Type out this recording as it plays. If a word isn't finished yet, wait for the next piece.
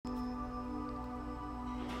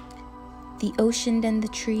The ocean and the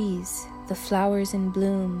trees, the flowers in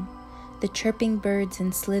bloom, the chirping birds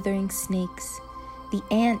and slithering snakes, the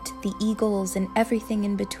ant, the eagles, and everything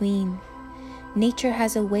in between. Nature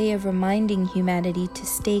has a way of reminding humanity to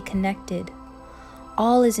stay connected.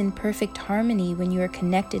 All is in perfect harmony when you are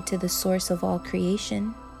connected to the source of all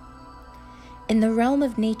creation. In the realm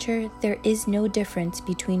of nature, there is no difference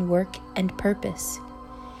between work and purpose.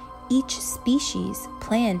 Each species,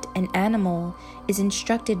 plant, and animal is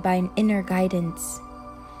instructed by an inner guidance.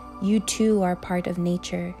 You too are part of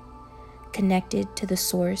nature, connected to the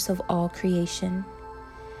source of all creation.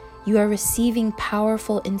 You are receiving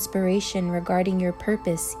powerful inspiration regarding your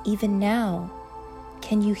purpose even now.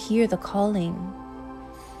 Can you hear the calling?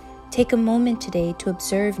 Take a moment today to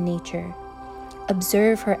observe nature.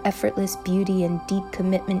 Observe her effortless beauty and deep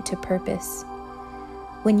commitment to purpose.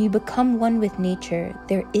 When you become one with nature,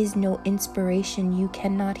 there is no inspiration you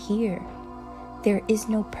cannot hear. There is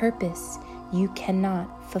no purpose you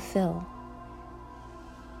cannot fulfill.